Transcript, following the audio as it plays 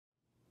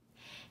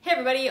Hey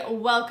everybody,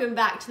 welcome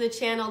back to the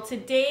channel.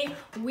 Today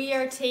we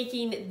are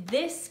taking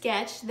this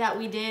sketch that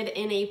we did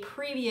in a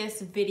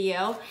previous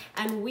video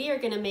and we are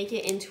going to make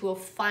it into a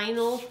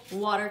final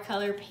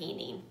watercolor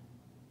painting.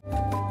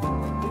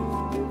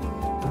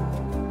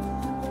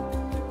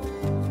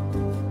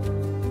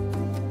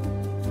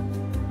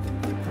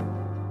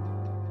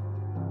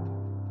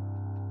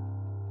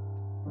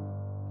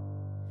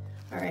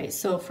 Alright,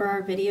 so for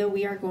our video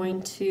we are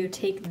going to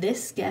take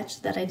this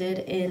sketch that I did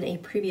in a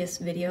previous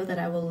video that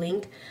I will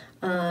link,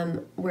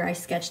 where I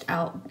sketched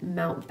out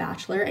Mt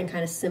Bachelor and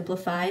kind of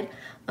simplified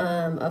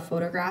a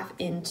photograph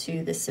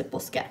into this simple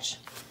sketch.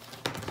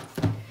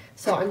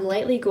 So I'm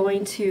lightly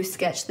going to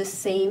sketch the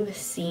same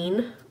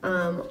scene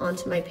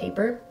onto my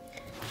paper.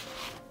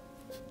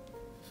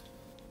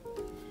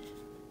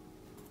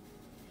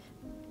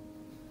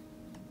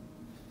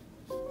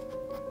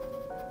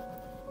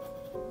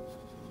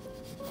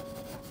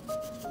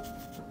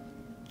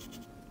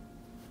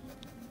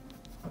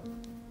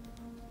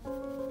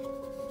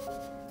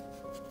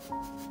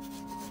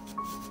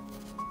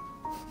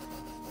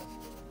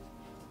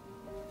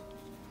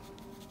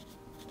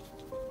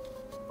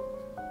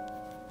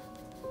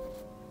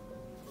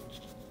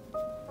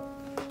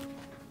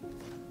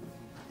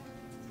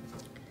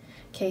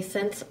 Okay,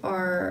 since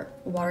our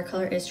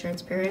watercolor is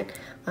transparent,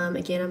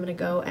 again, I'm going to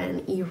go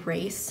and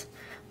erase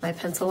my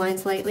pencil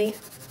lines lightly.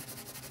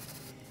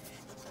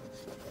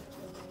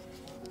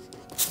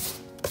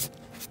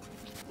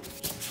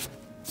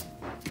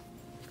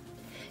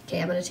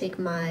 Okay, I'm going to take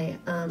my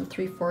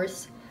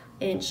 3/4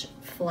 inch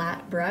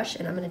flat brush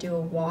and I'm going to do a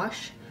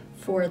wash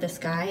for the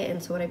sky.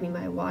 And so what I mean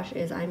by wash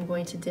is I'm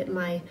going to dip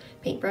my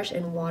paintbrush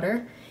in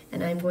water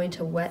and I'm going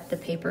to wet the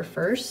paper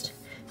first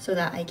so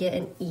that I get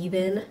an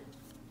even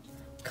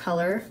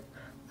color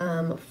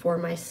for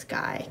my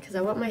sky, because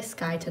I want my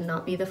sky to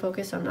not be the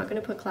focus, so I'm not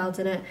going to put clouds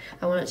in it.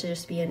 I want it to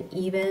just be an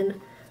even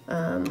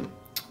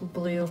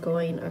blue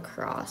going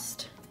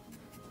across.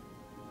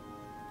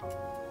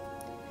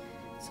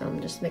 So I'm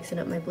just mixing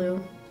up my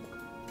blue.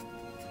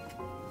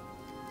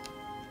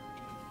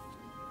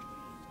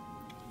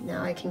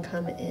 Now I can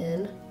come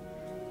in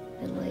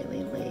and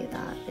lightly lay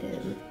that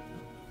in.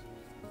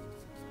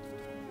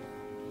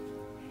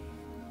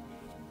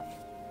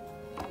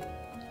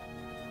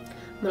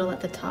 I'm going to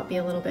let the top be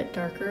a little bit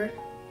darker,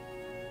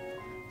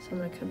 so I'm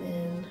going to come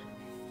in.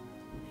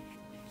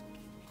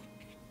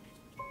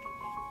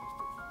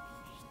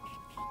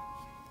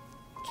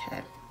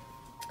 Okay,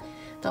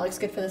 that looks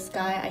good for the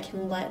sky. I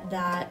can let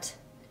that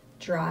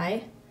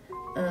dry,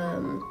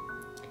 and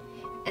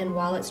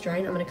while it's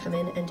drying I'm going to come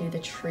in and do the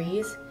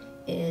trees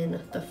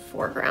in the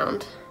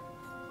foreground.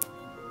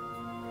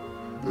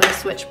 I'm going to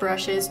switch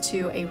brushes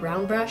to a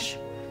round brush.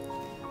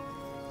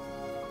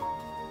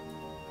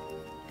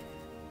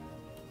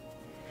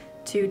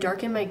 To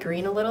darken my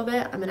green a little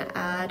bit, I'm going to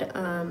add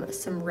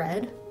some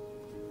red,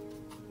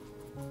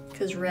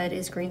 because red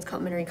is green's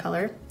complementary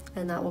color,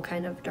 and that will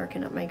kind of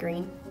darken up my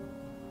green.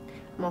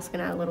 I'm also going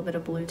to add a little bit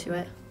of blue to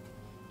it.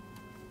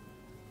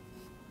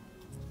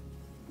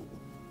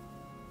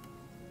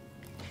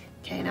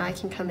 Okay, now I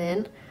can come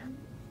in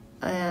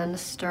and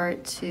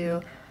start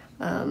to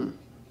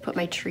put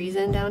my trees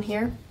in down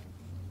here.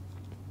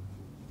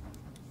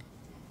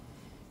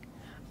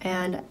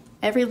 And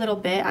every little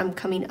bit I'm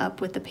coming up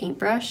with the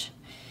paintbrush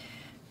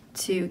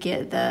to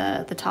get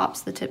the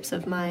tops, the tips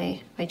of my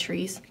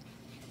trees.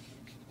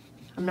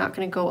 I'm not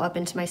going to go up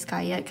into my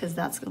sky yet because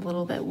that's a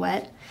little bit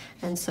wet,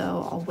 and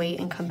so I'll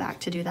wait and come back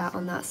to do that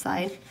on that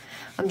side.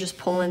 I'm just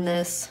pulling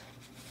this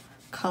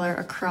color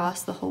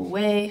across the whole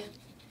way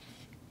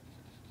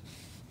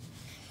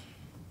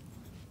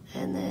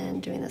and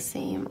then doing the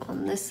same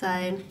on this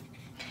side.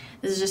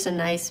 This is just a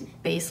nice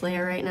base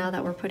layer right now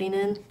that we're putting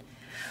in.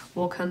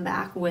 We'll come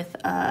back with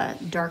a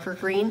darker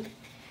green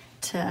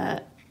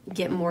to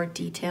get more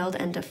detailed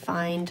and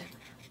define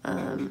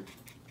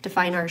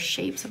our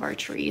shapes of our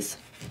trees.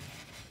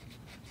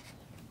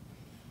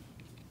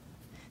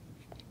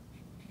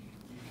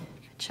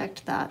 I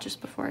checked that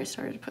just before I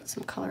started to put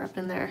some color up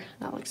in there.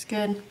 That looks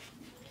good.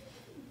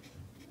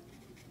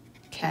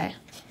 Okay.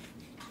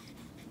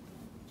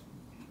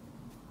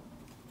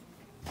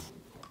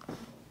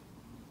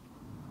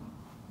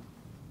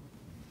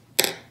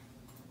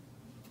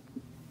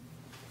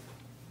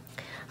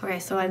 Okay,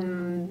 so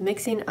I'm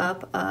mixing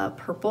up a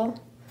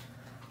purple,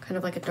 kind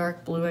of like a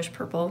dark bluish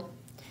purple,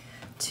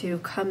 to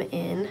come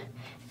in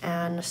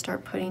and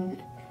start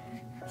putting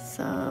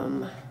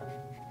some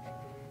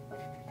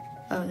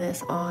of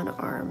this on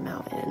our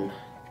mountain.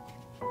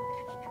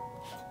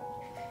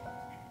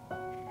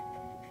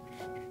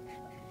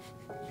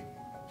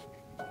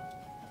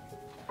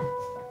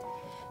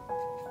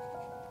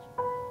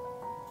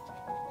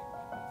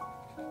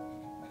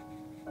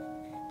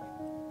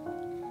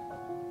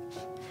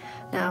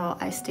 Now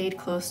I stayed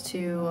close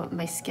to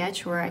my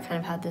sketch where I kind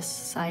of had this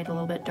side a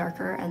little bit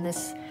darker and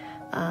this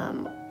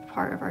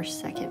part of our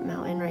second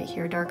mountain right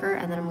here darker,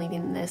 and then I'm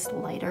leaving this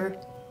lighter.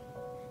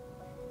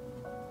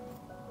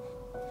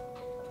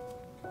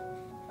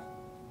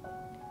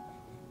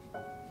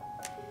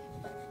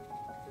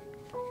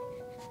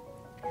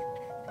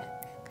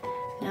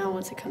 Now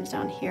once it comes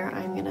down here,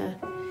 I'm gonna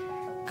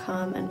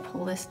come and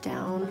pull this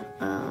down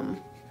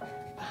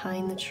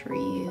behind the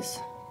trees.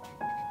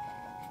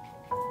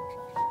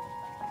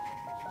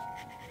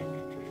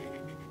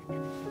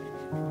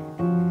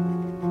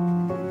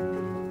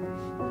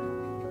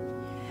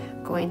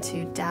 Going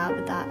to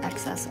dab that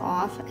excess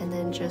off and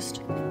then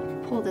just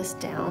pull this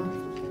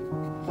down.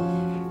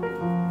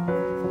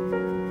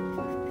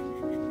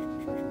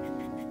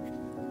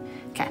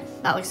 Okay,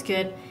 that looks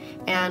good.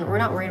 And we're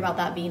not worried about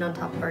that being on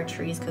top of our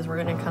trees because we're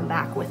gonna come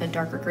back with a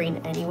darker green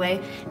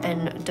anyway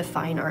and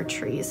define our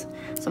trees.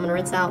 So I'm gonna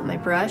rinse out my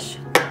brush.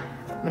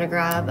 I'm gonna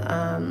grab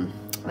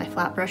my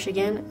flat brush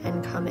again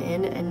and come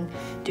in and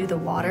do the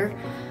water.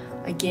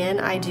 Again,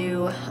 I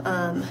do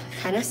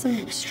kind of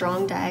some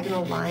strong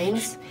diagonal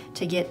lines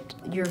to get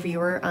your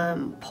viewer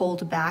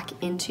pulled back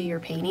into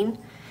your painting.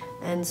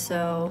 And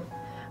so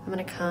I'm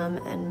gonna come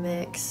and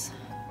mix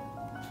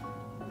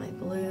my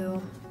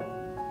blue.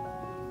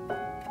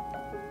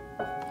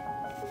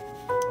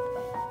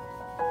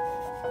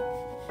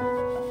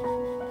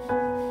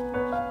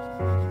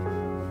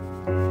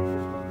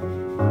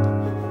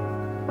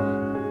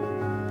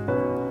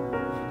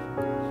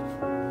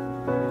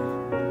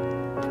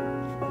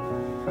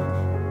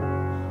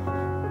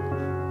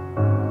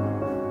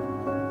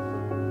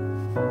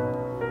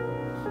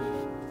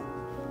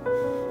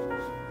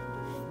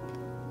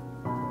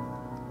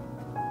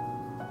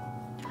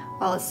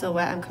 While it's still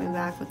wet, I'm coming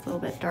back with a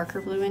little bit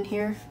darker blue in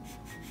here.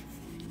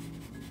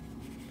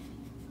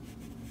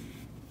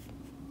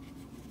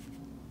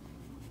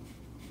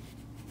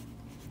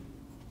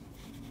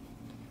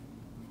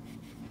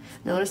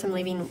 Notice I'm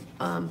leaving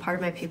part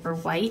of my paper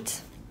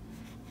white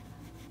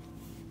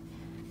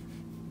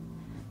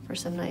for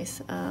some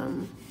nice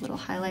little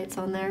highlights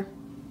on there.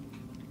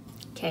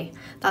 Okay,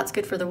 that's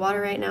good for the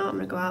water right now.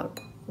 I'm gonna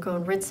go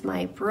and rinse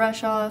my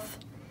brush off,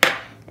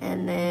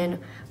 and then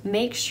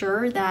make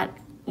sure that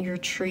your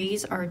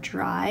trees are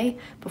dry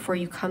before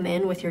you come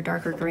in with your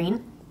darker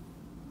green.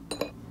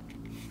 Yeah,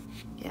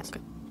 that's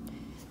good.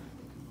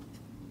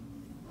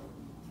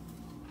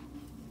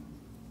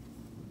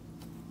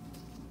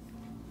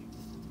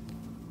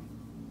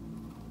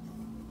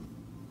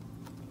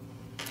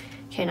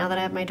 Okay, now that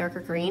I have my darker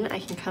green, I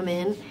can come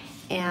in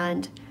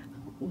and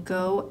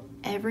go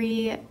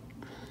every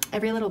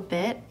little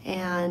bit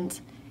and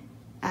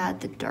add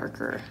the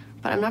darker.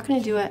 But I'm not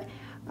gonna do it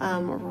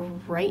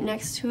right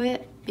next to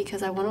it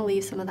because I want to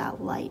leave some of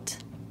that light.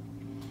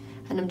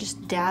 And I'm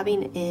just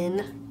dabbing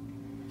in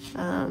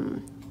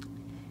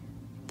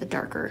the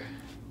darker.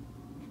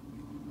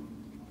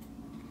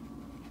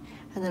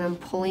 And then I'm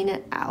pulling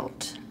it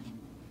out.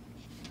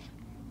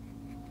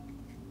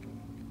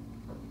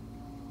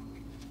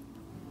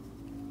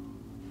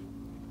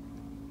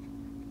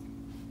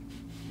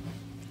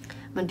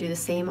 I'm going to do the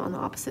same on the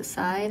opposite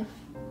side.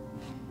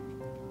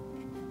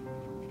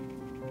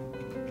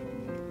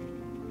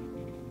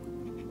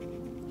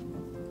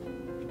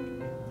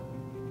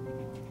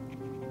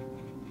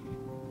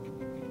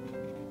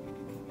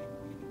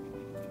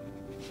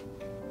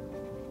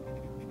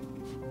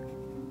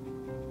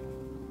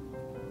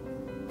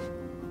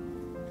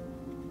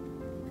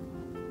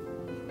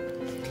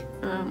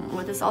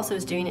 What this also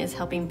is doing is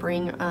helping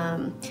bring,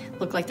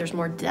 look like there's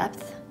more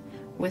depth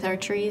with our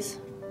trees.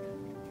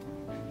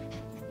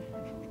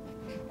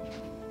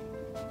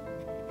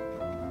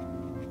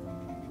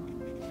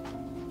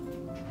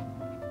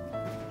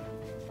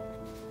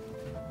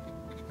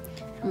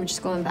 I'm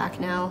just going back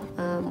now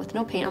with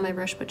no paint on my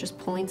brush, but just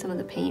pulling some of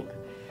the paint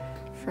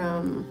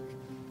from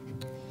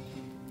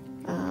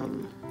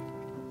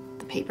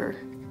the paper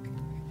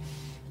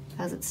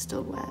as it's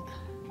still wet.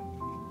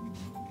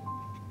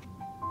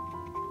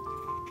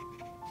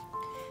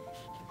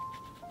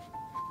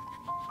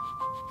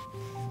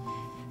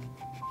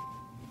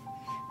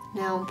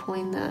 Now I'm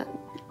pulling the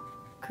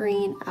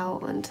green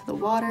out onto the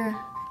water.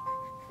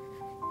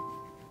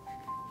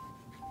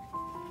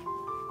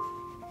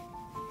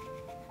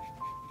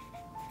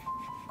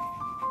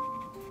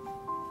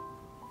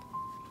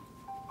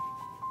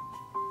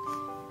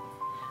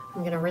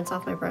 I'm gonna rinse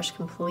off my brush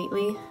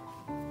completely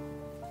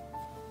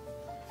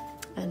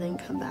and then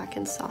come back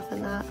and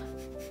soften that.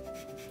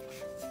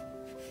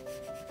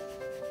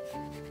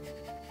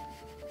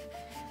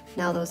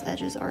 Now those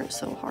edges aren't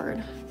so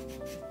hard.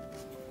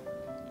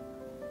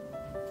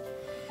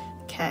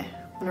 Okay,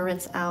 I'm gonna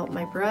rinse out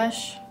my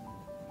brush.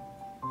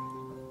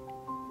 I'm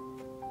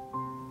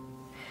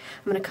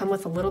gonna come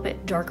with a little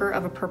bit darker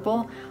of a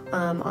purple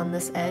on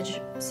this edge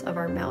of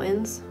our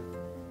mountains.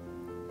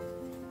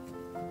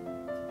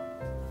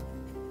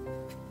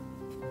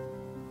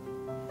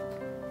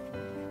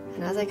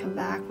 And as I come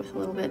back with a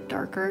little bit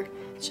darker,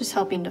 it's just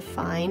helping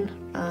define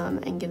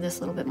and give this a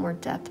little bit more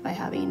depth by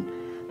having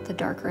the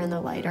darker and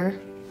the lighter.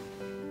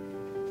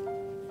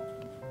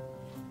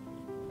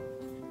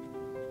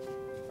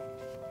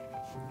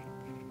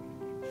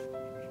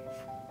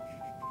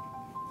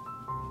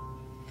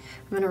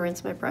 I'm gonna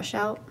rinse my brush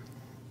out,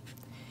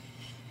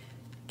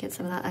 get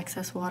some of that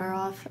excess water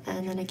off,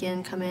 and then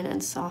again come in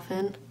and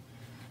soften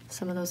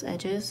some of those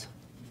edges.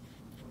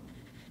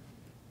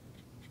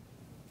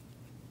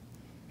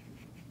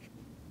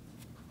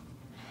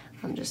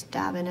 I'm just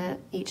dabbing it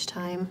each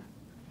time.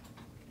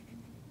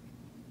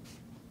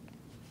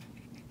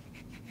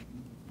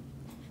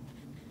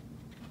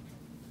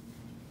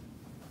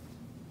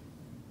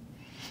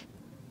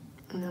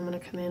 And I'm gonna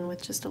come in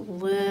with just a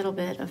little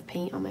bit of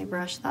paint on my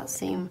brush, that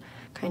same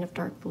kind of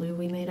dark blue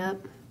we made up,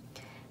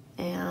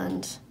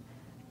 and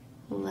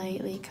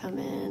lightly come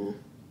in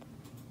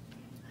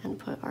and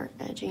put our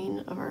edging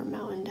of our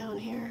mountain down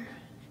here.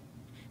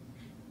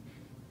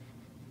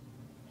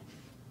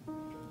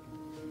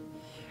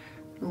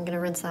 I'm gonna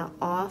rinse that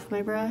off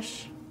my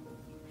brush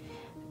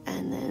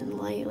and then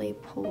lightly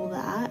pull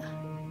that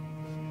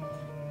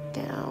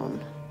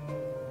down.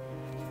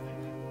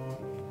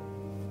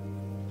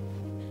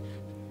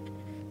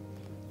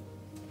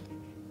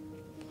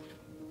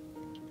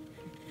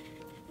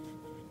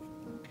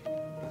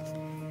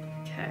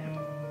 Okay.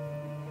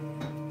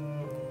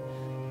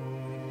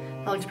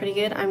 That looks pretty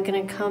good. I'm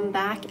gonna come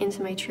back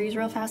into my trees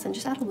real fast and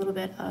just add a little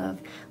bit of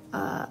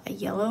a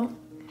yellow.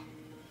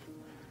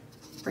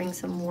 Bring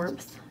some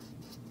warmth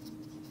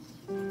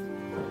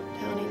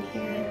down in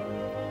here.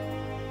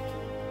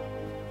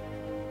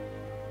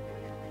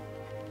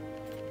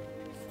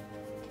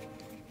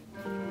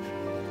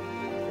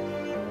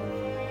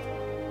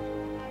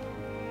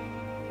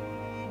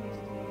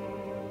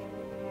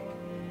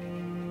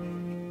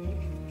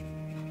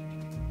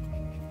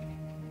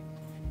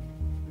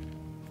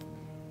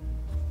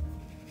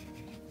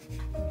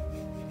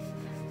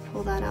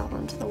 Pull that out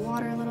onto the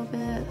water a little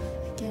bit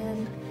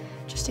again,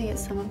 just to get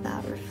some of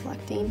that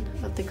reflecting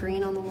of the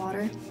green on the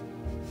water.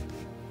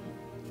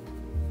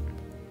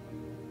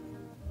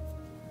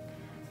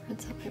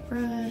 Rinse out my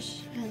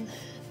brush and then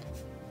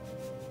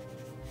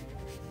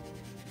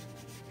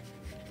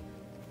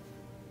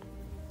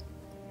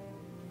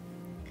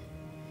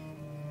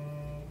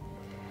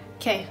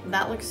okay,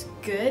 that looks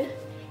good,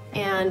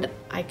 and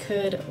I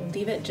could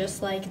leave it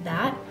just like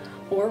that,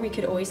 or we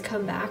could always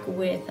come back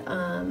with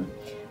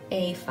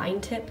a fine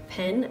tip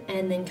pen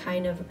and then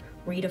kind of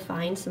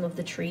redefine some of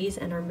the trees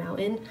and our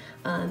mountain.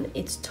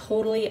 It's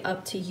totally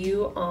up to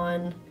you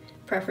on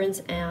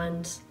preference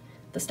and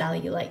the style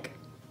you like.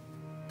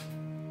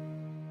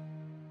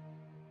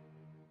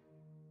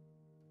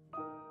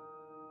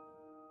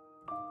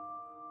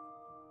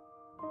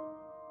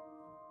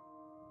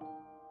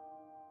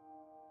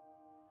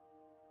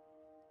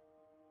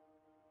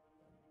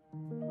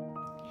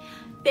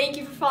 Thank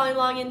you for following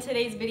along in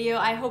today's video.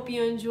 I hope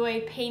you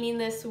enjoyed painting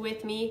this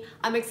with me.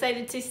 I'm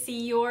excited to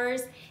see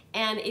yours,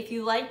 and if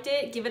you liked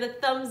it, give it a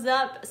thumbs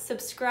up,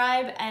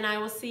 subscribe, and I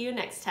will see you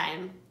next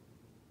time.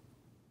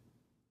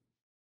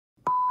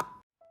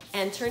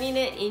 And turning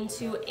it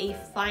into a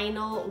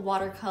final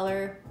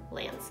watercolor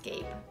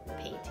landscape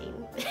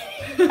painting.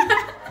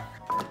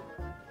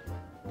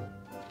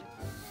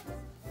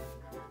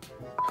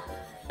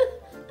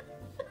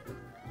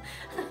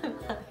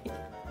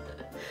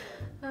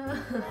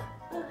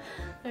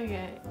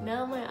 Okay,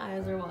 now my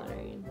eyes are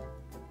watering.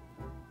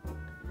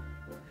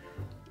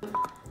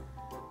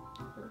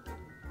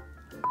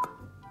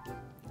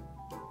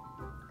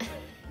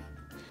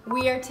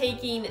 We are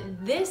taking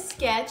this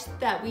sketch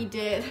that we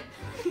did.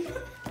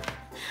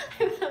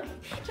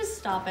 Just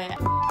stop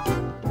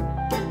it.